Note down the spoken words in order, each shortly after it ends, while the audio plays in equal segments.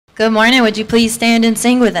Good morning. Would you please stand and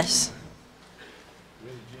sing with us?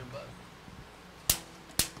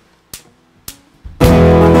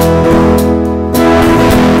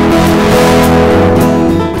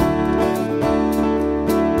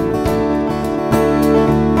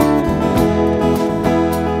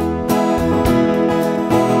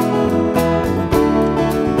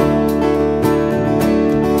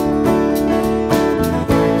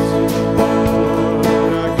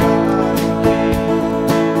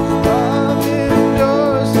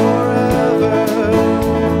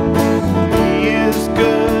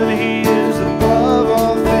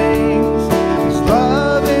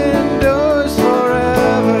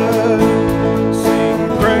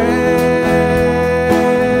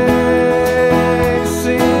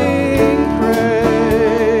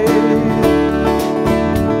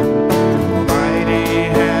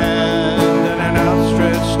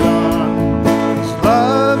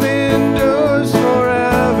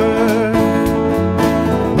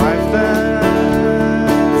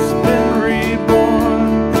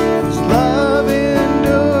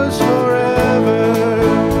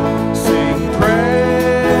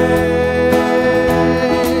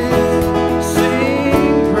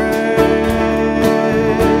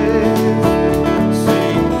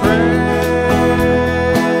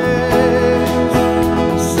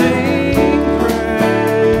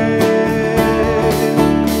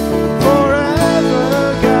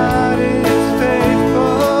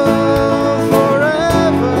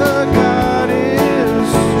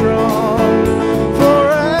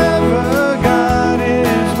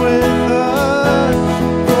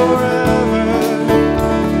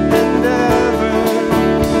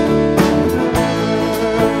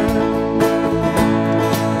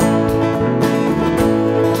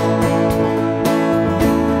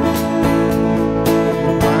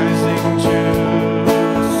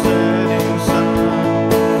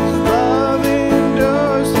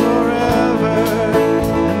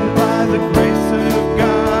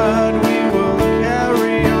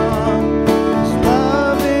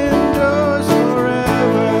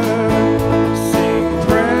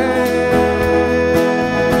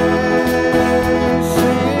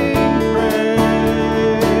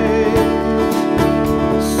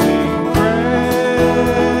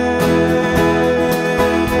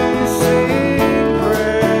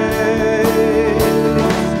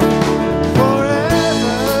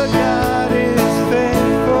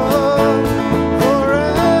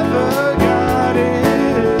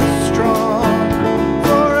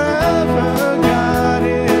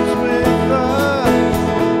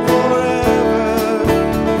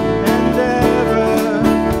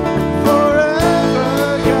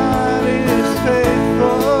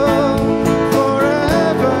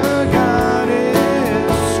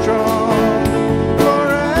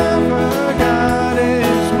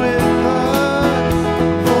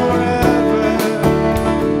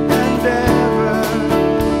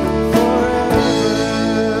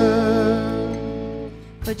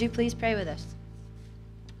 Please pray with us.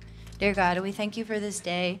 Dear God, we thank you for this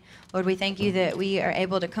day. Lord, we thank you that we are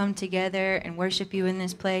able to come together and worship you in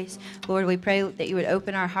this place. Lord, we pray that you would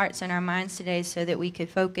open our hearts and our minds today so that we could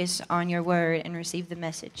focus on your word and receive the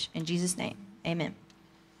message. In Jesus' name, amen.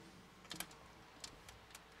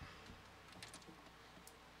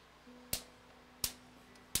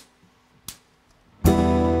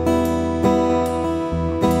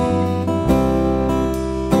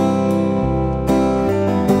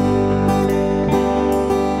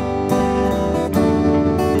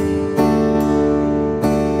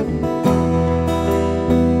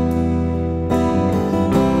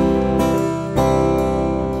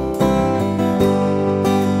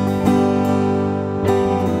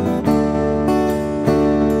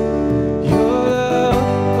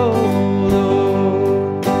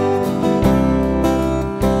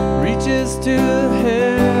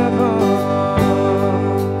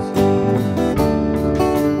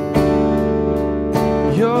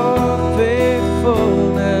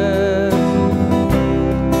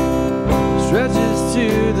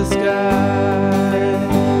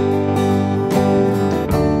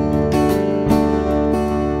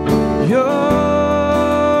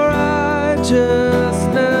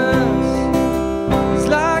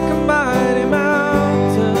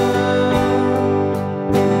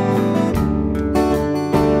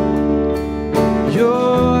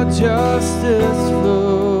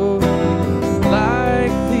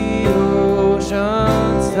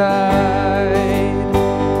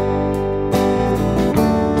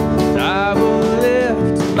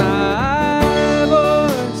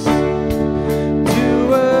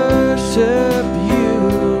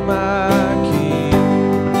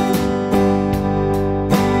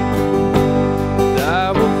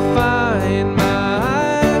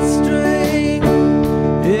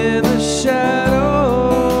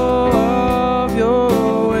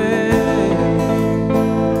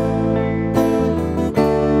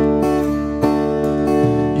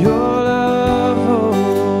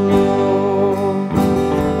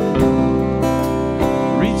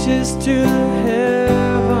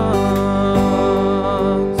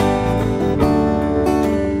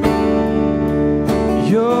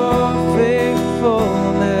 Your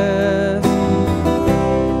faithfulness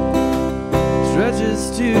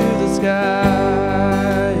stretches to the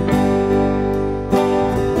sky.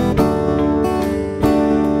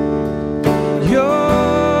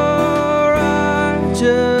 Your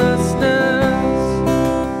righteousness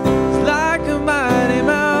is like a mighty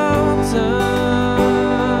mountain.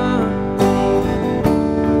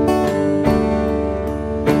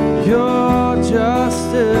 Your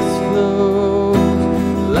justice flows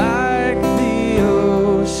like the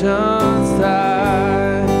ocean's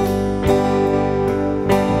tide.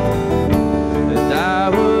 And I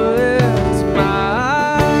will lift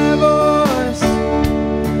my voice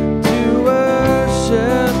to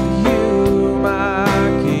worship you, my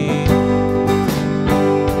King.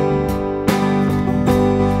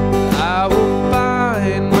 I will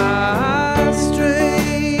find my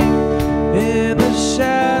strength in the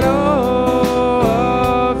shadow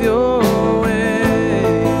of your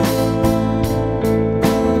wings.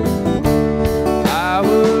 I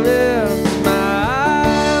will lift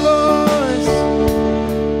my voice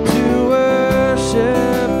to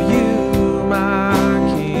worship you, my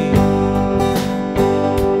King.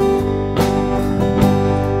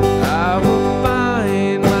 I will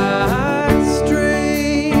find my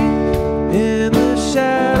strength in the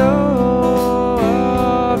shadow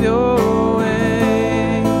of your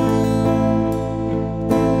wings.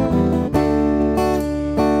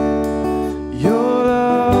 Your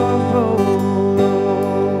love, oh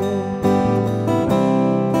Lord,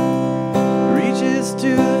 reaches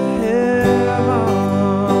to heaven.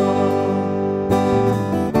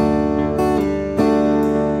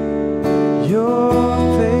 Your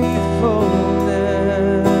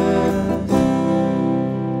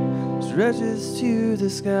faithfulness stretches to the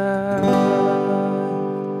sky.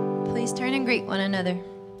 Please turn and greet one another.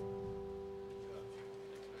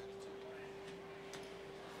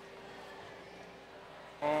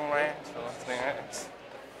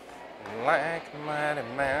 Like a mighty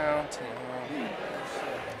mountain.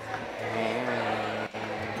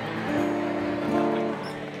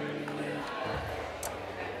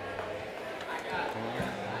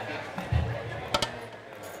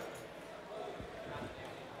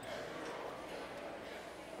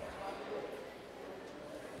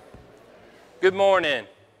 Good morning.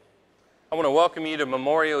 I want to welcome you to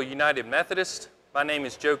Memorial United Methodist. My name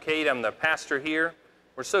is Joe Cade. I'm the pastor here.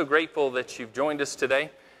 We're so grateful that you've joined us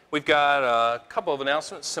today. We've got a couple of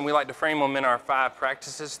announcements, and we like to frame them in our 5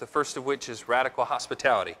 practices, the first of which is radical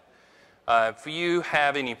hospitality. If you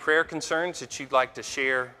have any prayer concerns that you'd like to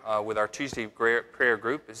share with our Tuesday prayer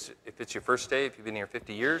group, if it's your first day, if you've been here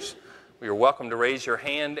 50 years, you're welcome to raise your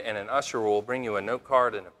hand, and an usher will bring you a note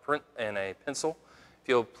card and a pencil. If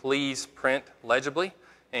you'll please print legibly,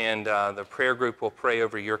 and the prayer group will pray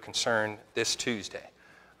over your concern this Tuesday.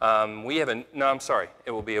 It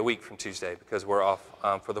will be a week from Tuesday because we're off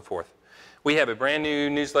for the 4th. We have a brand new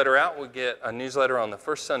newsletter out. We get a newsletter on the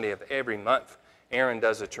first Sunday of every month. Aaron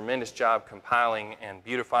does a tremendous job compiling and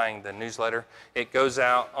beautifying the newsletter. It goes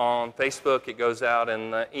out on Facebook, it goes out in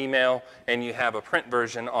the email, and you have a print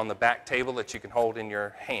version on the back table that you can hold in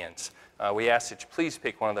your hands. We ask that you please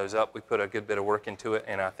pick one of those up. We put a good bit of work into it,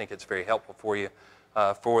 and I think it's very helpful for you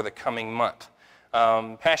for the coming month.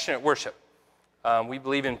 Passionate worship. We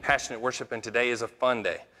believe in passionate worship, and today is a fun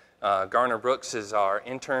day. Garner Brooks is our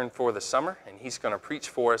intern for the summer, and he's going to preach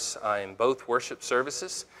for us in both worship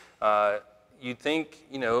services. You'd think,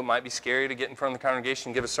 it might be scary to get in front of the congregation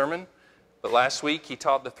and give a sermon, but last week he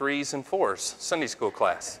taught the 3s and 4s Sunday school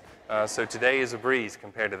class. So today is a breeze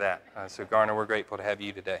compared to that. So Garner, we're grateful to have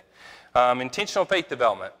you today. Intentional faith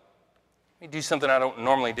development. Let me do something I don't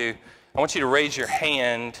normally do. I want you to raise your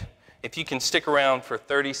hand if you can stick around for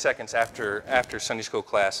 30 seconds after Sunday school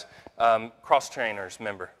class. Cross trainers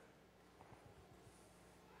member.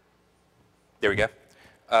 There we go.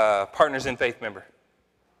 Partners in faith member.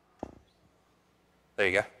 There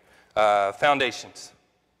you go. Foundations.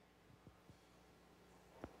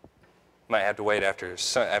 Might have to wait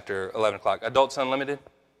after 11 o'clock. Adults Unlimited.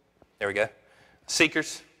 There we go.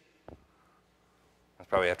 Seekers. That's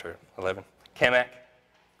probably after 11. CAMAC.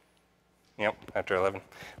 Yep, after 11.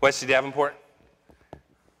 Wesley Davenport.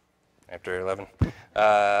 After 11.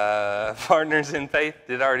 Partners in Faith.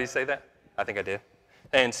 Did I already say that? I think I did.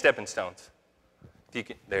 And Stepping Stones. If you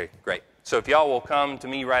can, there, great. So if y'all will come to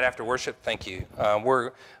me right after worship, thank you.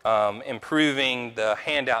 We're improving the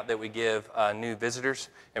handout that we give new visitors,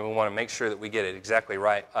 and we want to make sure that we get it exactly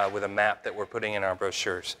right with a map that we're putting in our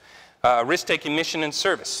brochures. Risk-taking mission and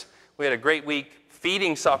service. We had a great week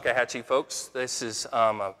feeding Salkehatchie folks. This is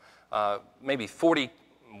maybe 40,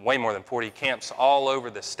 way more than 40 camps all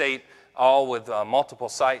over the state. all with multiple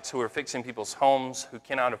sites who are fixing people's homes who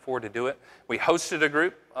cannot afford to do it. We hosted a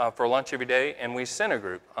group for lunch every day, and we sent a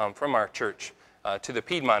group from our church to the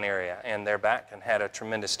Piedmont area, and they're back and had a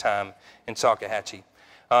tremendous time in Salkehatchie.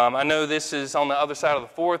 I know this is on the other side of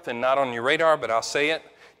the 4th and not on your radar, but I'll say it.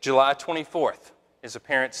 July 24th is a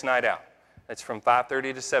parents' night out. It's from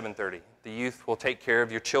 5:30 to 7:30. The youth will take care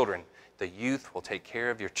of your children. The youth will take care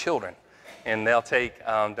of your children, and they'll take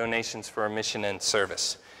donations for a mission and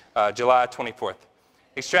service. July 24th.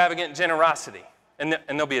 Extravagant generosity, and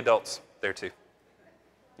there'll be adults there too.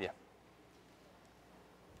 Yeah.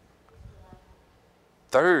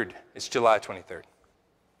 3rd is July 23rd.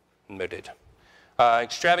 Noted.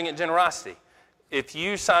 Extravagant generosity. If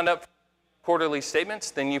you signed up for quarterly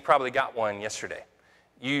statements, then you probably got one yesterday.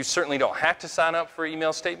 You certainly don't have to sign up for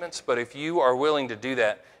email statements, but if you are willing to do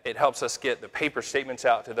that, it helps us get the paper statements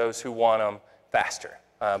out to those who want them faster,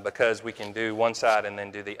 because we can do one side and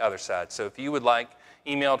then do the other side. So if you would like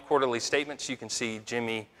emailed quarterly statements, you can see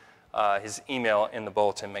Jimmy, his email in the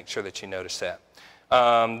bulletin. Make sure that you notice that.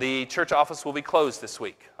 The church office will be closed this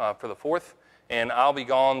week for the 4th, and I'll be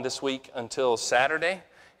gone this week until Saturday.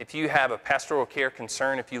 If you have a pastoral care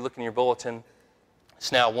concern, if you look in your bulletin,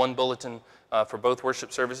 it's now one bulletin for both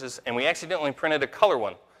worship services. And we accidentally printed a color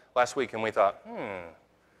one last week, and we thought,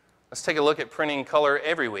 let's take a look at printing color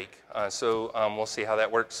every week. So we'll see how that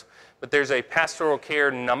works. But there's a pastoral care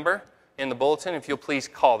number in the bulletin. If you'll please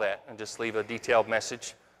call that and just leave a detailed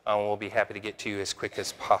message, we'll be happy to get to you as quick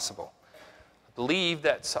as possible. I believe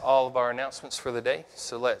that's all of our announcements for the day,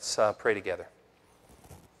 so let's pray together.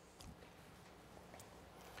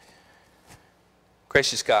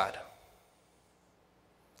 Gracious God,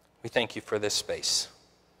 we thank you for this space.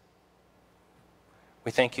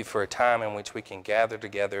 We thank you for a time in which we can gather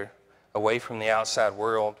together away from the outside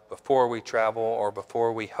world before we travel or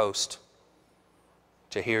before we host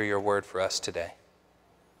to hear your word for us today.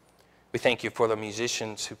 We thank you for the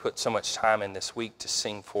musicians who put so much time in this week to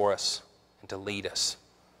sing for us and to lead us.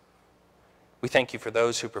 We thank you for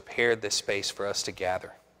those who prepared this space for us to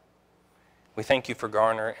gather. We thank you for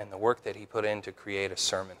Garner and the work that he put in to create a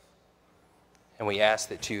sermon. And we ask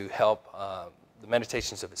that you help the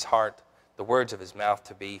meditations of his heart, the words of his mouth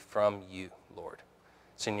to be from you, Lord.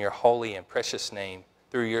 It's in your holy and precious name,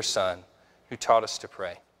 through your Son, who taught us to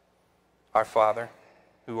pray. Our Father,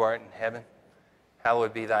 who art in heaven,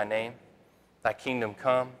 hallowed be thy name. Thy kingdom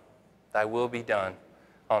come, thy will be done,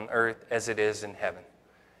 on earth as it is in heaven.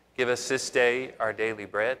 Give us this day our daily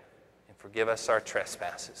bread, and forgive us our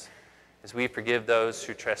trespasses, as we forgive those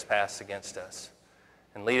who trespass against us.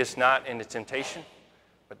 And lead us not into temptation,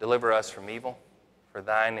 but deliver us from evil. For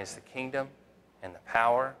thine is the kingdom, and the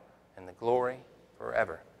power, and the glory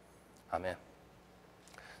forever. Amen.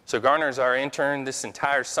 So Garner is our intern this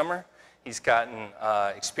entire summer. He's gotten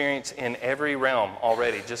experience in every realm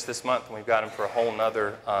already just this month, and we've got him for a whole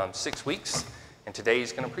nother 6 weeks. And today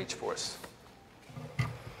he's going to preach for us.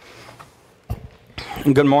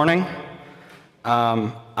 Good morning.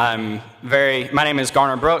 My name is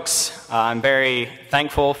Garner Brooks. I'm very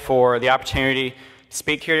thankful for the opportunity to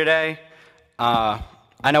speak here today.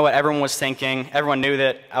 I know what everyone was thinking. Everyone knew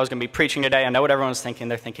that I was going to be preaching today. I know what everyone was thinking.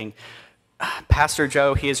 They're thinking, Pastor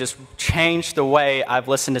Joe, he has just changed the way I've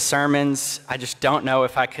listened to sermons. I just don't know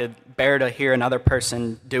if I could bear to hear another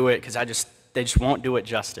person do it, because they just won't do it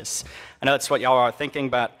justice. I know that's what y'all are thinking,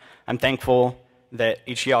 but I'm thankful that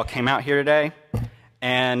each of y'all came out here today.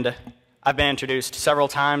 And I've been introduced several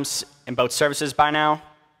times in both services by now,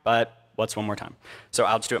 but what's one more time? So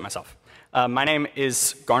I'll just do it myself. My name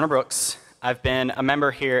is Garner Brooks. I've been a member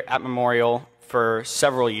here at Memorial for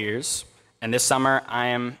several years, and this summer I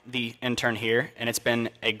am the intern here, and it's been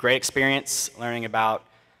a great experience learning about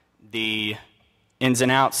the ins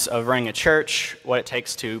and outs of running a church, what it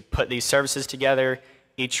takes to put these services together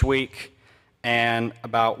each week, and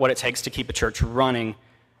about what it takes to keep a church running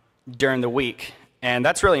during the week. And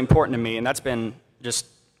that's really important to me, and that's been just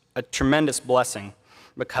a tremendous blessing,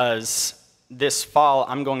 because this fall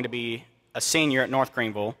I'm going to be a senior at North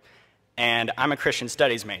Greenville, and I'm a Christian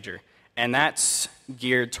studies major, and that's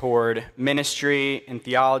geared toward ministry and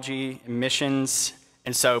theology and missions.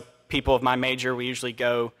 And so people of my major, we usually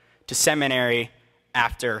go to seminary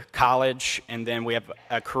after college, and then we have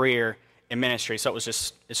a career in ministry. So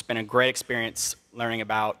it's been a great experience learning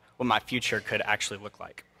about what my future could actually look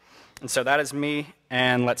like. And so that is me,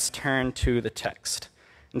 and let's turn to the text.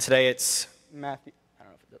 And today it's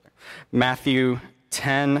Matthew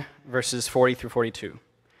 10, verses 40 through 42.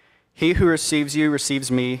 He who receives you receives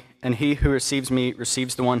me, and he who receives me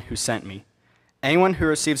receives the one who sent me. Anyone who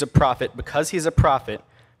receives a prophet because he is a prophet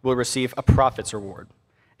will receive a prophet's reward.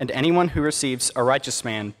 And anyone who receives a righteous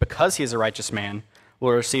man because he is a righteous man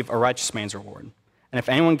will receive a righteous man's reward. And if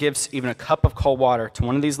anyone gives even a cup of cold water to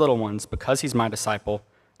one of these little ones because he's my disciple,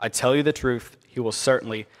 I tell you the truth, he will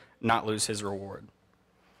certainly not lose his reward.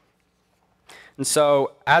 And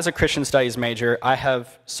so, as a Christian studies major, I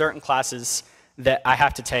have certain classes that I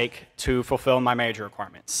have to take to fulfill my major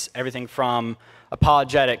requirements. Everything from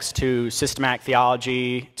apologetics to systematic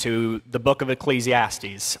theology to the book of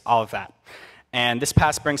Ecclesiastes, all of that. And this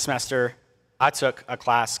past spring semester, I took a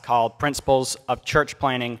class called Principles of Church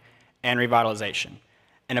Planning and Revitalization.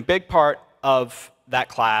 And a big part of that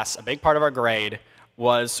class, a big part of our grade,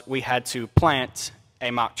 was we had to plant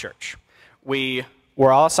a mock church. We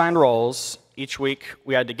were all assigned roles. Each week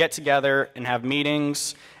we had to get together and have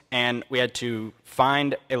meetings, and we had to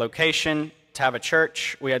find a location to have a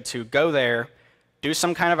church. We had to go there, do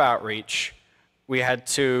some kind of outreach. We had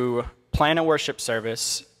to plan a worship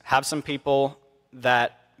service, have some people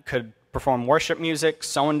that could perform worship music,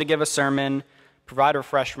 someone to give a sermon, provide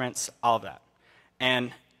refreshments, all of that.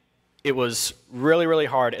 And it was really, really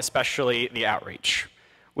hard, especially the outreach.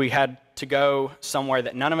 We had to go somewhere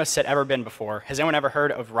that none of us had ever been before. Has anyone ever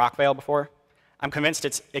heard of Rockvale before? I'm convinced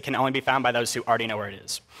it can only be found by those who already know where it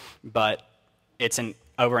is. But it's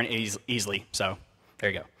over in Easley, so there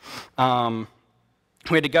you go.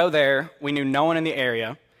 We had to go there. We knew no one in the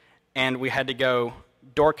area, and we had to go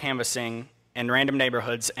door canvassing in random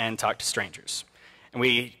neighborhoods and talk to strangers. And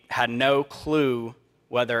we had no clue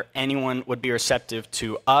whether anyone would be receptive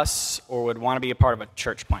to us or would want to be a part of a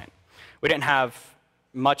church plant. We didn't have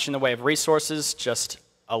much in the way of resources, just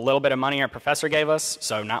a little bit of money our professor gave us,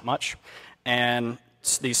 so not much, and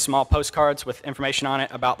these small postcards with information on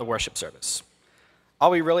it about the worship service.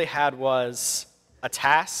 All we really had was a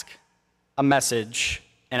task, a message,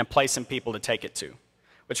 and a place and people to take it to,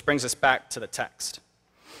 which brings us back to the text.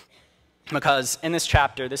 Because in this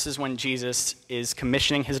chapter, this is when Jesus is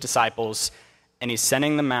commissioning his disciples, and he's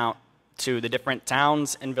sending them out to the different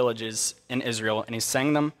towns and villages in Israel, and he's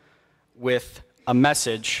sending them with a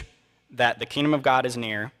message that the kingdom of God is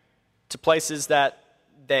near, to places that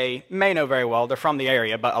they may know very well. They're from the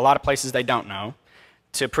area, but a lot of places they don't know,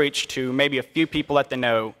 to preach to maybe a few people that they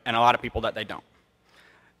know and a lot of people that they don't.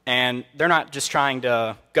 And they're not just trying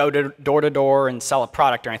to go door to door and sell a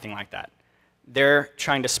product or anything like that. They're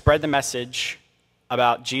trying to spread the message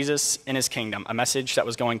about Jesus and his kingdom, a message that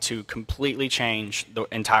was going to completely change the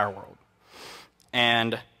entire world.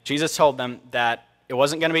 And Jesus told them that it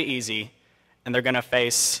wasn't going to be easy, and they're going to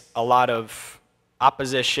face a lot of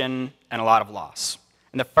opposition and a lot of loss.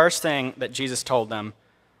 And the first thing that Jesus told them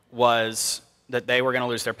was that they were going to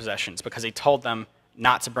lose their possessions, because he told them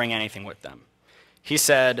not to bring anything with them. He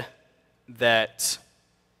said that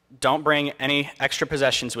don't bring any extra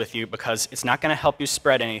possessions with you, because it's not going to help you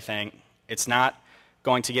spread anything. It's not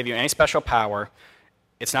going to give you any special power.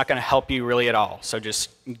 It's not going to help you really at all, so just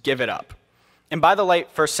give it up. And by the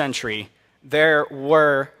late first century, there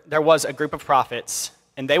was a group of prophets,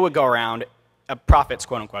 and they would go around, prophets,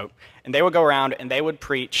 quote unquote, and they would go around and they would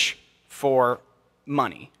preach for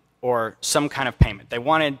money or some kind of payment. They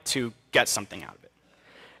wanted to get something out of it.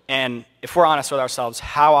 And if we're honest with ourselves,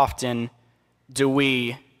 how often do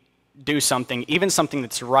we do something, even something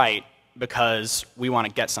that's right, because we want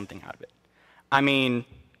to get something out of it? I mean,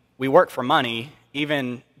 we work for money.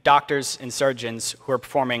 Even doctors and surgeons who are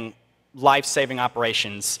performing life-saving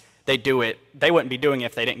operations, they do it. They wouldn't be doing it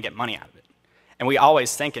if they didn't get money out of it. And we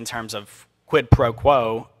always think in terms of quid pro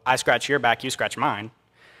quo. I scratch your back, you scratch mine.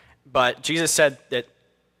 But Jesus said that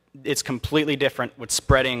it's completely different with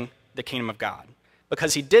spreading the kingdom of God,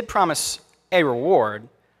 because he did promise a reward,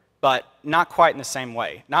 but not quite in the same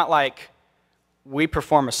way. Not like we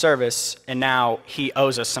perform a service and now he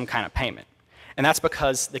owes us some kind of payment. And that's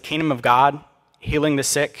because the kingdom of God, healing the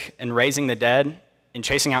sick and raising the dead and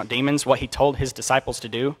chasing out demons, what he told his disciples to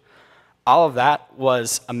do, all of that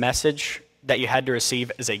was a message that you had to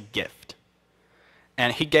receive as a gift.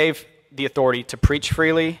 And he gave the authority to preach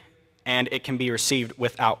freely, and it can be received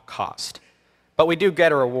without cost. But we do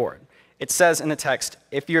get a reward. It says in the text,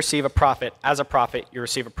 if you receive a prophet, as a prophet, you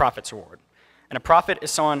receive a prophet's reward. And a prophet is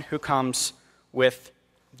someone who comes with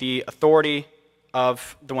the authority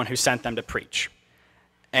of the one who sent them to preach.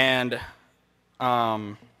 And,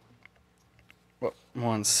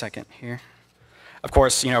 one second here. Of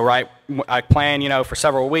course, right, I plan, for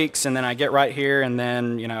several weeks, and then I get right here, and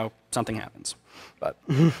then, something happens. But,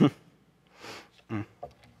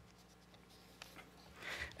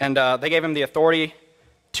 And they gave him the authority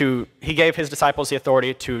he gave his disciples the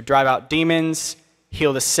authority to drive out demons,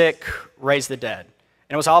 heal the sick, raise the dead.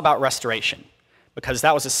 And it was all about restoration, because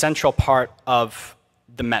that was a central part of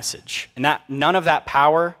the message. And that none of that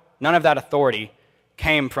power, none of that authority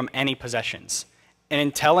came from any possessions. And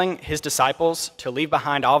in telling his disciples to leave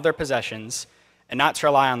behind all of their possessions and not to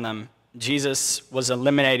rely on them, Jesus was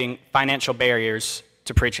eliminating financial barriers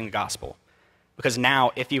to preaching the gospel. Because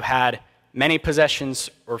now, if you had many possessions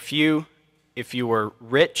or few, if you were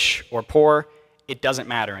rich or poor, it doesn't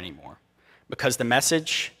matter anymore. Because the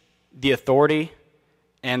message, the authority,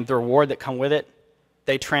 and the reward that come with it,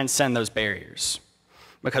 they transcend those barriers.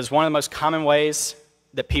 Because one of the most common ways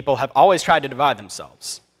that people have always tried to divide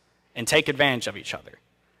themselves and take advantage of each other,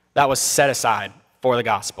 that was set aside for the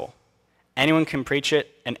gospel. Anyone can preach it,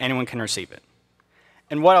 and anyone can receive it.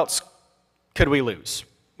 And what else could we lose?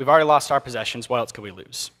 We've already lost our possessions. What else could we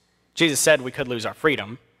lose? Jesus said we could lose our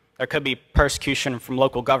freedom. There could be persecution from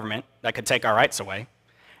local government that could take our rights away.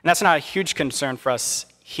 And that's not a huge concern for us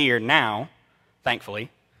here now, thankfully.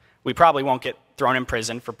 We probably won't get thrown in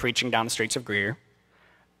prison for preaching down the streets of Greer.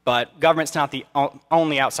 But government's not the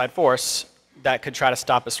only outside force that could try to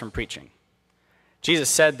stop us from preaching. Jesus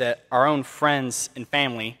said that our own friends and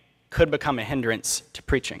family could become a hindrance to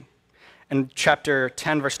preaching. In chapter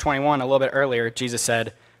 10, verse 21, a little bit earlier, Jesus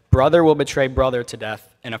said, "Brother will betray brother to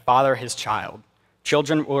death, and a father his child.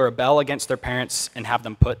 Children will rebel against their parents and have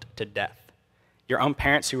them put to death." Your own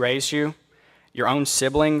parents who raised you, your own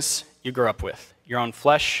siblings you grew up with, your own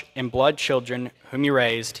flesh and blood children whom you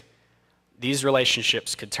raised, these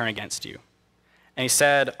relationships could turn against you. And he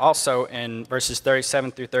said also in verses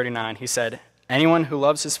 37 through 39, he said, "Anyone who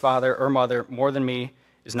loves his father or mother more than me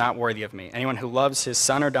is not worthy of me. Anyone who loves his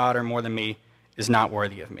son or daughter more than me is not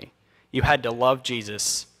worthy of me." You had to love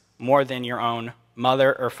Jesus more than your own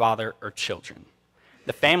mother or father or children.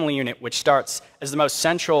 The family unit, which starts as the most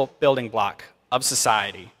central building block of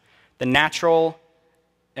society, the natural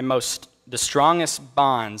and the strongest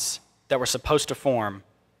bonds that we're supposed to form,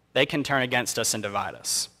 they can turn against us and divide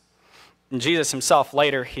us. And Jesus himself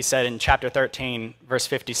later, he said in chapter 13, verse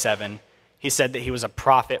 57, he said that he was a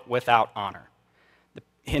prophet without honor.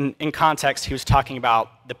 In context, he was talking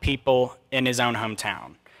about the people in his own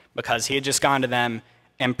hometown, because he had just gone to them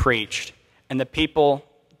and preached. And the people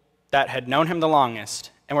that had known him the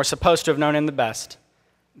longest and were supposed to have known him the best,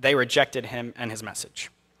 they rejected him and his message.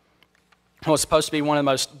 What was supposed to be one of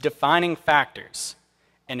the most defining factors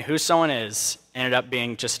in who someone is ended up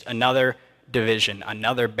being just another division,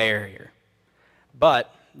 another barrier.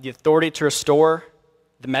 But the authority to restore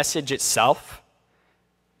the message itself,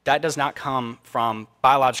 that does not come from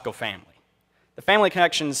biological family. The family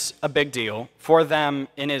connection's a big deal for them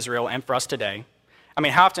in Israel and for us today. I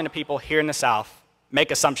mean, how often do people here in the South make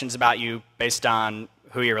assumptions about you based on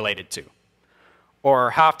who you're related to?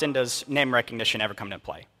 Or how often does name recognition ever come into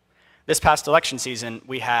play? This past election season,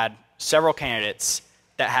 we had several candidates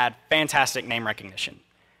that had fantastic name recognition.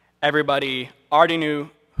 Everybody already knew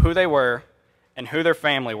who they were and who their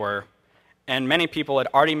family were, and many people had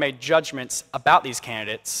already made judgments about these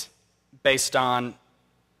candidates based on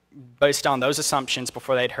those assumptions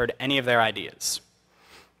before they'd heard any of their ideas.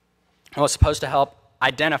 What was supposed to help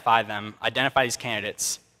identify these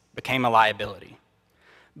candidates, became a liability.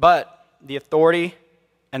 But the authority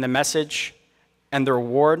and the message and the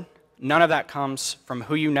reward, none of that comes from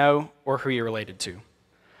who you know or who you're related to.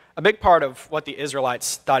 A big part of what the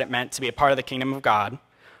Israelites thought it meant to be a part of the kingdom of God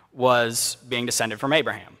was being descended from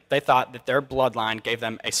Abraham. They thought that their bloodline gave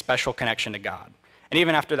them a special connection to God. And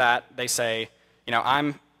even after that, they say,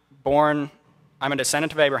 I'm a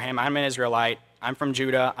descendant of Abraham, I'm an Israelite, I'm from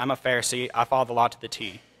Judah, I'm a Pharisee, I follow the law to the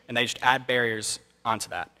T. And they just add barriers onto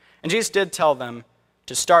that. And Jesus did tell them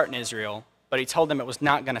to start in Israel, but he told them it was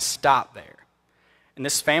not going to stop there. And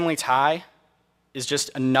this family tie is just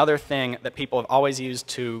another thing that people have always used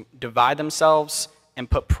to divide themselves and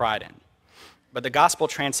put pride in. But the gospel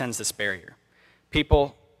transcends this barrier.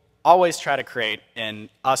 People always try to create an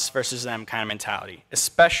us versus them kind of mentality,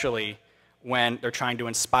 especially when they're trying to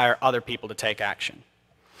inspire other people to take action.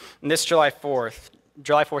 And this July 4th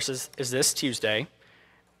is this Tuesday,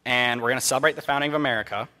 and we're going to celebrate the founding of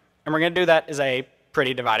America, and we're going to do that as a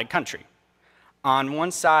pretty divided country. On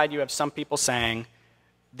one side, you have some people saying,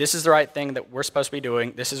 this is the right thing that we're supposed to be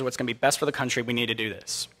doing, this is what's going to be best for the country, we need to do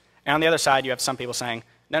this. And on the other side, you have some people saying,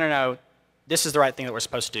 no, this is the right thing that we're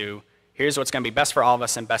supposed to do, here's what's going to be best for all of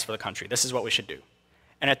us and best for the country, this is what we should do.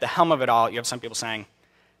 And at the helm of it all, you have some people saying,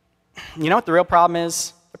 you know what the real problem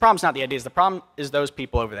is? The problem's not the ideas, the problem is those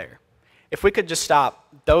people over there. If we could just stop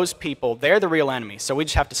those people, they're the real enemy, so we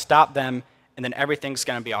just have to stop them, and then everything's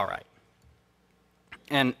going to be all right.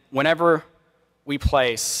 And whenever we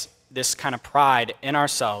place this kind of pride in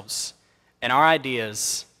ourselves, in our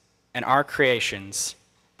ideas, and our creations,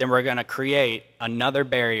 then we're going to create another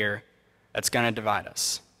barrier that's going to divide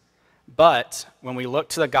us. But when we look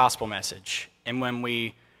to the gospel message and when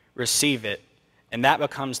we receive it, and that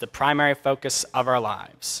becomes the primary focus of our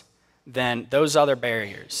lives, then those other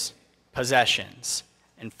barriers, possessions,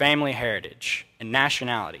 and family heritage, and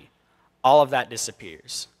nationality, all of that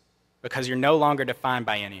disappears because you're no longer defined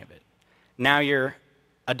by any of it. Now you're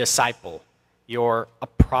a disciple, you're a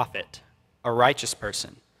prophet, a righteous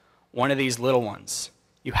person, one of these little ones.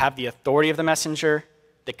 You have the authority of the messenger,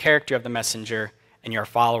 the character of the messenger, and you're a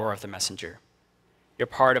follower of the messenger. You're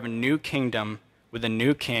part of a new kingdom with a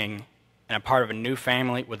new king and a part of a new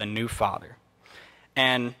family with a new father.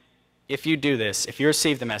 And if you do this, if you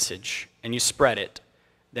receive the message and you spread it,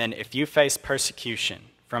 then if you face persecution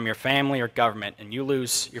from your family or government and you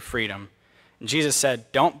lose your freedom, and Jesus said,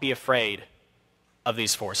 don't be afraid of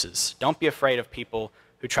these forces. Don't be afraid of people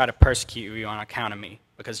who try to persecute you on account of me,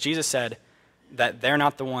 because Jesus said that they're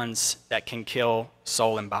not the ones that can kill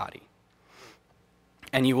soul and body.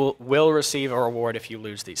 And you will receive a reward if you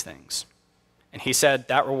lose these things. And he said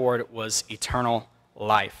that reward was eternal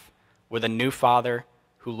life with a new Father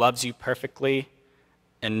who loves you perfectly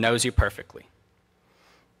and knows you perfectly.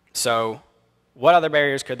 So what other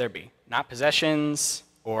barriers could there be? Not possessions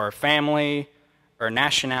or family or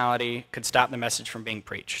nationality could stop the message from being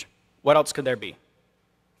preached. What else could there be?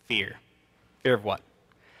 Fear. Fear of what?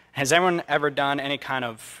 Has anyone ever done any kind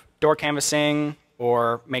of door canvassing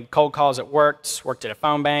or made cold calls at work, worked at a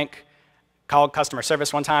phone bank, called customer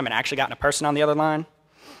service one time and actually gotten a person on the other line?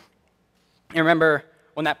 You remember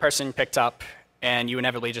when that person picked up and you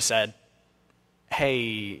inevitably just said,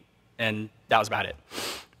 hey, and that was about it.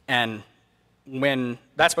 And when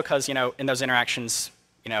that's because, in those interactions,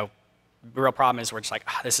 the real problem is we're just like,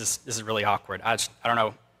 this is really awkward. I don't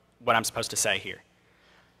know what I'm supposed to say here.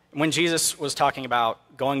 When Jesus was talking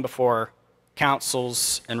about going before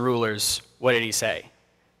councils and rulers, what did he say?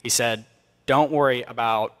 He said, don't worry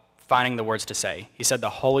about finding the words to say. He said the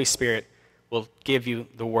Holy Spirit will give you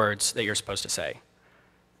the words that you're supposed to say.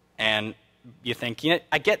 And you think,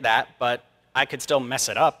 I get that, but I could still mess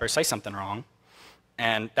it up or say something wrong.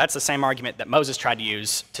 And that's the same argument that Moses tried to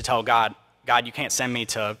use to tell God, you can't send me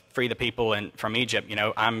to free the people from Egypt.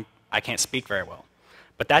 I can't speak very well.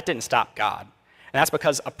 But that didn't stop God. And that's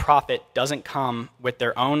because a prophet doesn't come with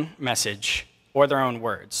their own message or their own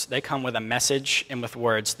words. They come with a message and with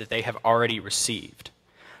words that they have already received.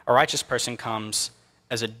 A righteous person comes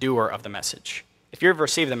as a doer of the message. If you've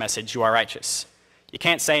received the message, you are righteous. You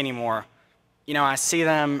can't say anymore, I see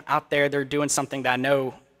them out there, they're doing something that I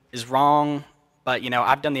know is wrong, but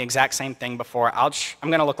I've done the exact same thing before. I'm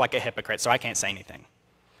going to look like a hypocrite, so I can't say anything.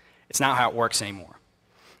 It's not how it works anymore,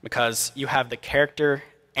 because you have the character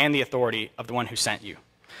and the authority of the one who sent you.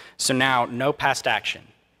 So now, no past action,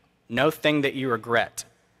 no thing that you regret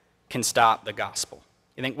can stop the gospel.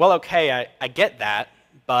 You think, well, okay, I get that,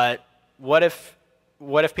 but what if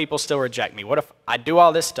people still reject me? What if I do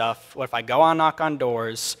all this stuff? What if I go knock on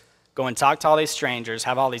doors, go and talk to all these strangers,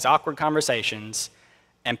 have all these awkward conversations,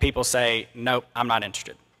 and people say, nope, I'm not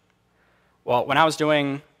interested? Well, when I was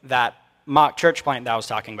doing that mock church plant that I was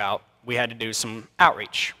talking about, we had to do some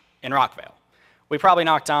outreach in Rockville. We probably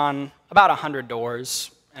knocked on about 100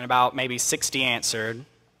 doors, and about maybe 60 answered,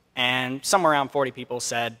 and somewhere around 40 people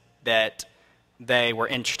said that they were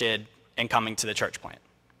interested in coming to the church plant.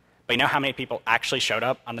 But you know how many people actually showed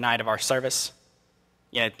up on the night of our service?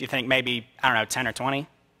 You think maybe, 10 or 20?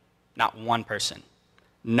 Not one person.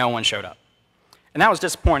 No one showed up. And that was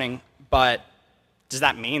disappointing, but does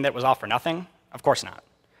that mean that it was all for nothing? Of course not.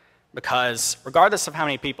 Because regardless of how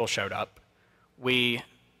many people showed up, we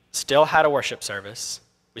still had a worship service,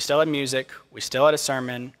 we still had music, we still had a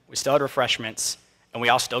sermon, we still had refreshments, and we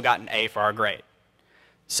all still got an A for our grade.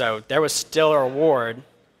 So there was still a reward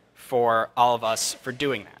for all of us for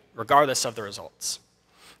doing that, regardless of the results.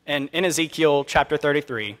 And in Ezekiel chapter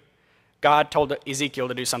 33, God told Ezekiel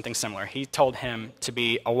to do something similar. He told him to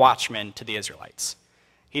be a watchman to the Israelites.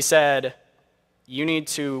 He said, you need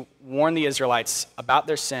to warn the Israelites about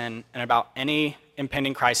their sin and about any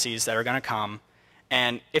impending crises that are going to come.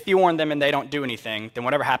 And if you warn them and they don't do anything, then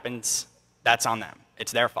whatever happens, that's on them.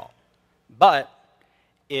 It's their fault. But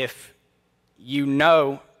if you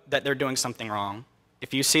know that they're doing something wrong,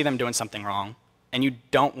 if you see them doing something wrong, and you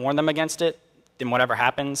don't warn them against it, then whatever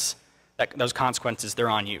happens, those consequences, they're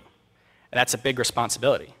on you. And that's a big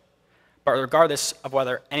responsibility. But regardless of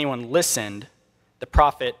whether anyone listened, the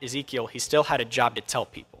prophet Ezekiel, he still had a job to tell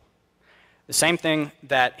people. The same thing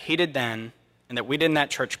that he did then, and that we did in that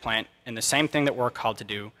church plant, and the same thing that we're called to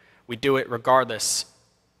do, we do it regardless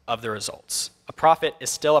of the results. A prophet is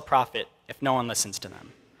still a prophet if no one listens to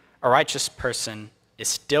them. A righteous person is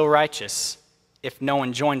still righteous if no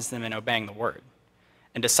one joins them in obeying the word.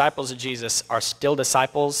 And disciples of Jesus are still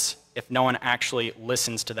disciples if no one actually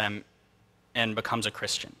listens to them and becomes a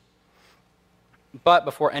Christian. But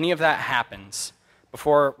before any of that happens,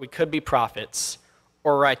 before we could be prophets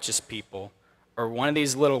or righteous people or one of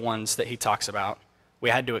these little ones that he talks about, we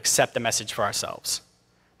had to accept the message for ourselves.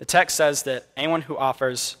 The text says that anyone who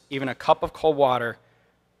offers even a cup of cold water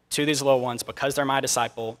to these little ones because they're my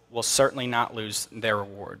disciple will certainly not lose their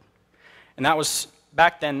reward. And that was,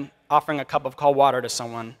 back then, offering a cup of cold water to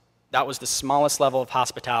someone, that was the smallest level of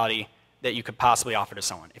hospitality that you could possibly offer to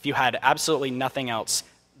someone. If you had absolutely nothing else,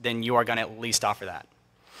 then you are going to at least offer that.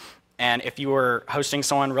 And if you were hosting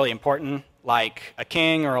someone really important, like a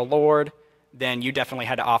king or a lord, then you definitely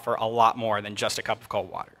had to offer a lot more than just a cup of cold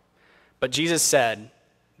water. But Jesus said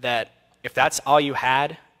that if that's all you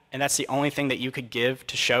had, and that's the only thing that you could give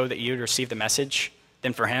to show that you'd received the message,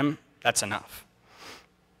 then for him, that's enough.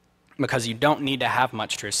 Because you don't need to have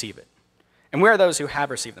much to receive it. And we are those who have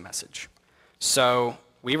received the message. So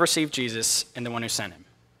we received Jesus and the one who sent him.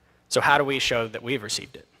 So how do we show that we've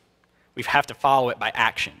received it? We have to follow it by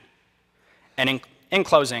action. And in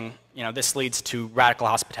closing, this leads to radical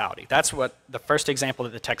hospitality. That's what the first example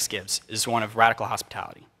that the text gives, is one of radical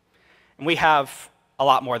hospitality. And we have a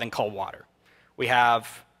lot more than cold water. We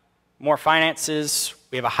have more finances,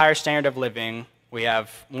 we have a higher standard of living, we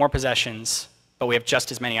have more possessions, but we have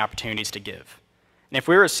just as many opportunities to give. And if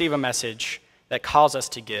we receive a message that calls us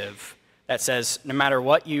to give, that says no matter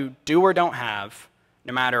what you do or don't have,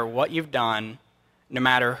 no matter what you've done, no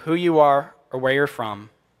matter who you are or where you're from,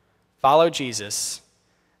 follow Jesus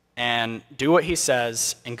and do what he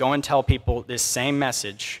says and go and tell people this same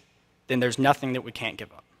message, then there's nothing that we can't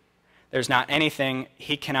give up. There's not anything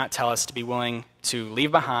he cannot tell us to be willing to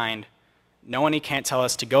leave behind, no one he can't tell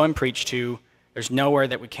us to go and preach to. There's nowhere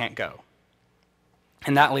that we can't go.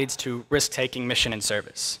 And that leads to risk-taking mission and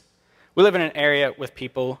service. We live in an area with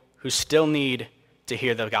people who still need to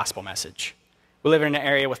hear the gospel message. We live in an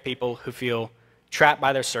area with people who feel trapped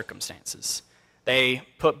by their circumstances. They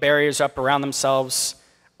put barriers up around themselves,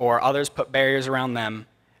 or others put barriers around them,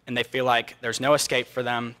 and they feel like there's no escape for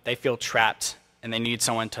them. They feel trapped, and they need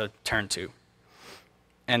someone to turn to.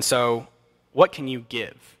 And so, what can you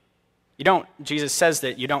give? Jesus says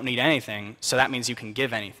that you don't need anything, so that means you can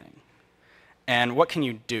give anything. And what can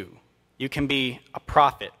you do? You can be a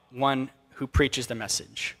prophet, one who preaches the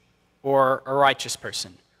message, or a righteous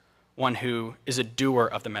person, one who is a doer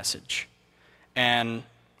of the message. And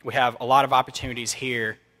we have a lot of opportunities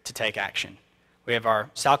here to take action. We have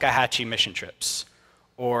our Salkehatchie mission trips,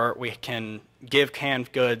 or we can give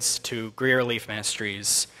canned goods to Greer Relief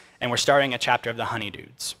Ministries, and we're starting a chapter of the Honey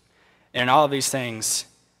Dudes. And in all of these things,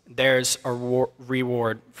 there's a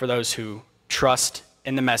reward for those who trust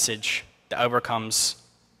in the message that overcomes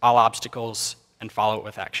all obstacles and follow it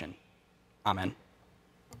with action. Amen.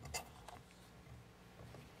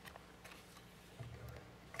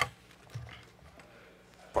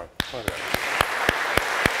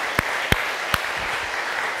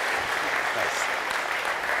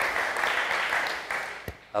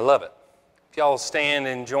 I love it. If y'all stand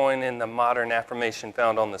and join in the modern affirmation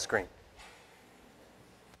found on the screen.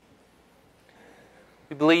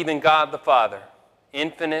 We believe in God the Father,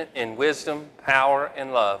 infinite in wisdom, power,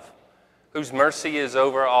 and love, whose mercy is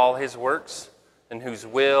over all his works, and whose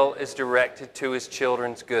will is directed to his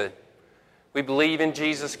children's good. We believe in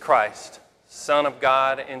Jesus Christ, Son of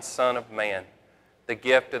God and Son of man, the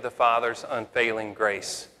gift of the Father's unfailing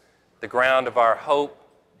grace, the ground of our hope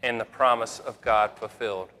and the promise of God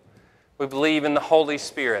fulfilled. We believe in the Holy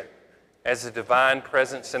Spirit as a divine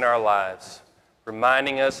presence in our lives,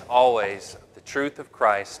 reminding us always of the truth of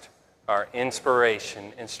Christ, our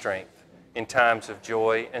inspiration and strength in times of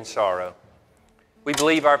joy and sorrow. We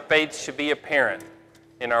believe our faith should be apparent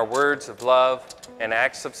in our words of love and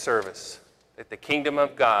acts of service, that the kingdom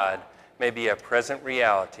of God may be a present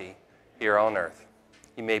reality here on earth.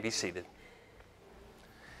 You may be seated.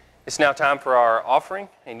 It's now time for our offering,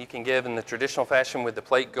 and you can give in the traditional fashion with the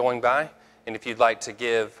plate going by. And if you'd like to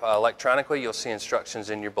give electronically, you'll see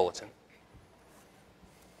instructions in your bulletin.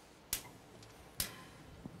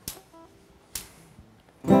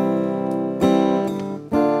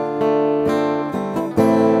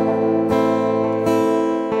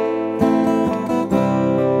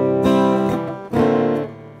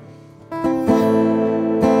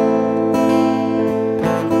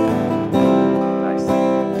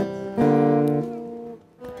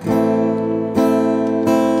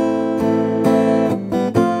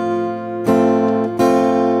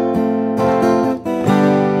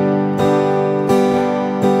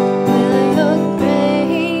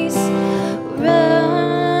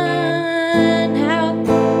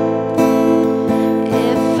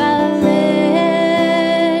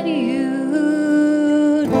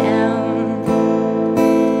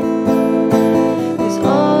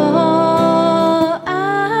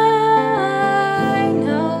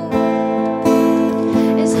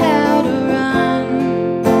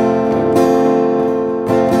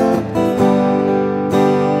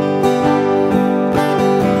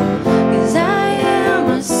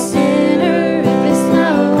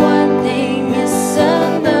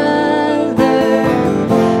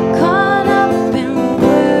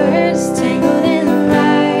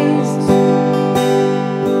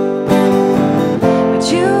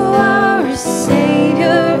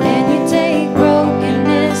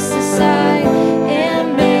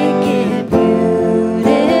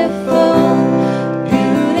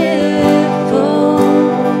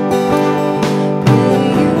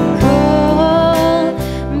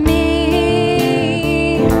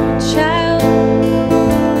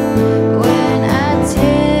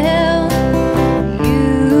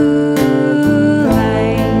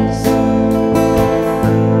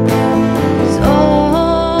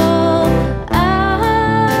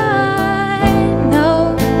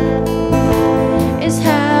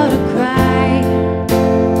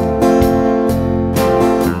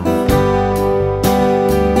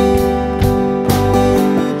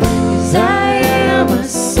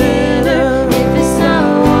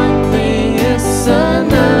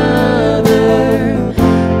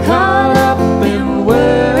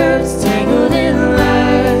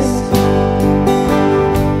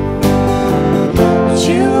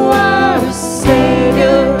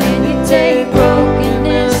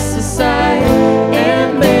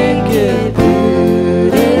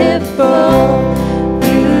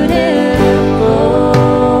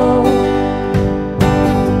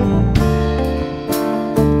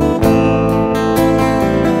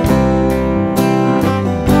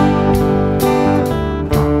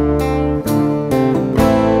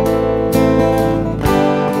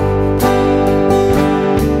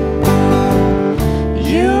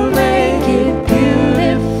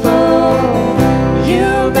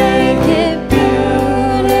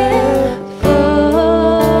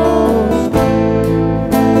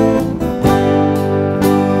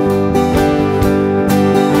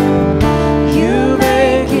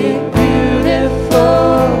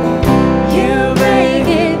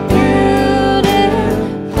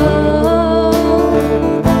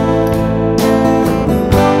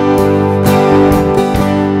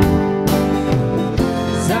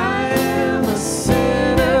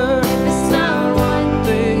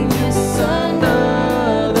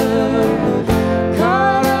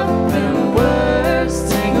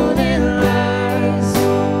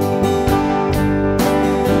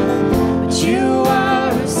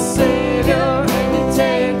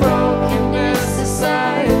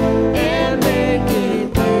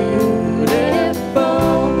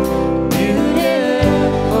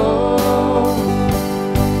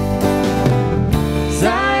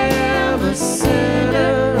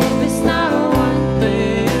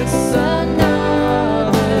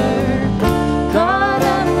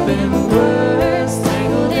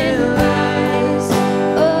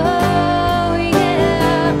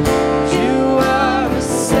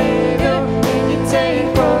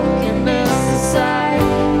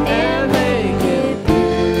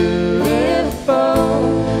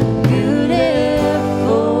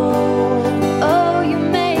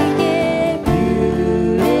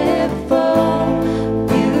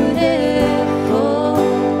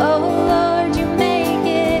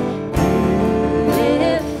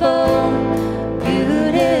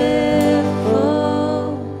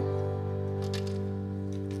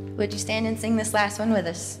 Would you stand and sing this last one with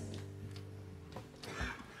us?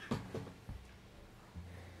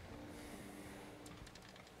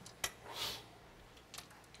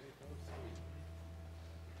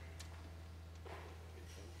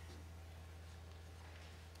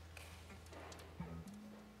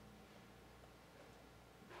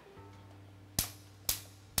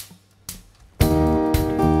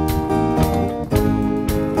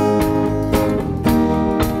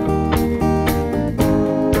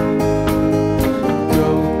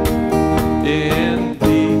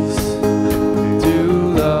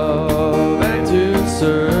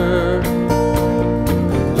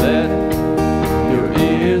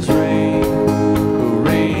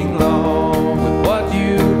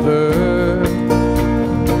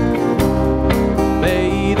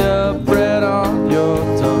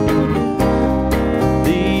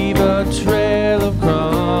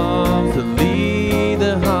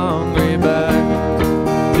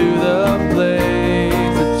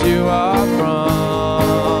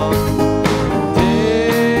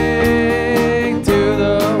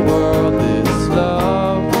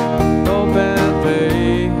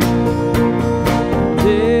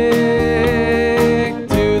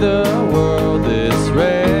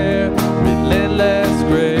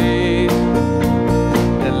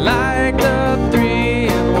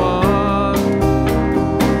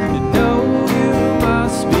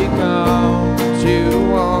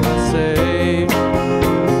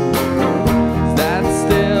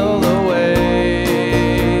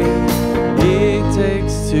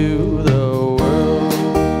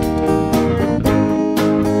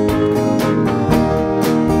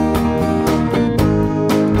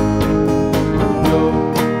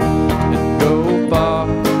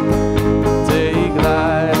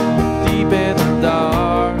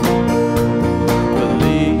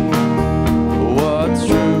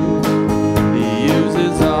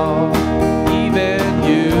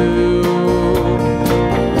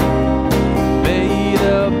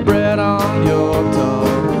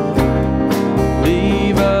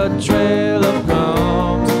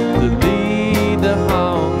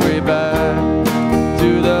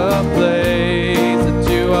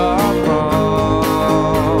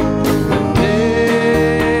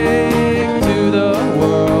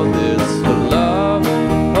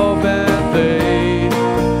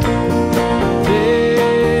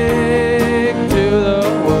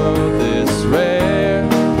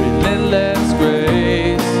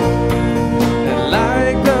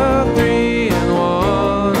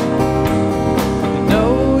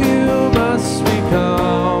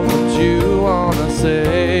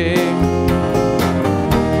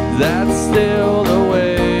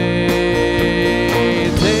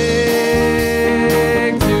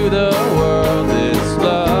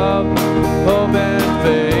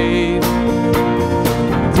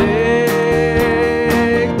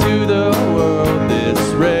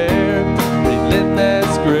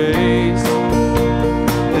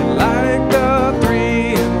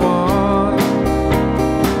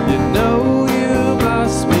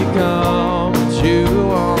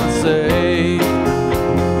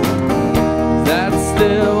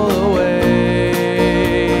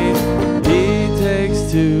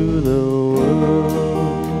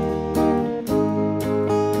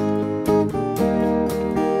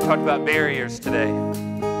 Barriers today.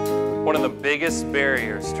 One of the biggest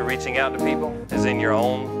barriers to reaching out to people is in your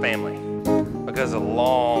own family because of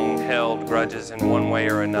long-held grudges in one way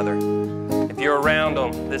or another. If you're around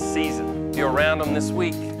them this season, if you're around them this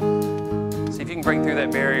week, see if you can break through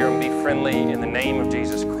that barrier and be friendly in the name of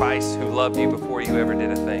Jesus Christ, who loved you before you ever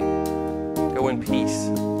did a thing. Go in peace.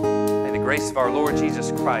 May the grace of our Lord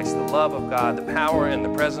Jesus Christ, the love of God, the power and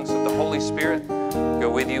the presence of the Holy Spirit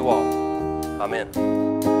go with you all. Amen.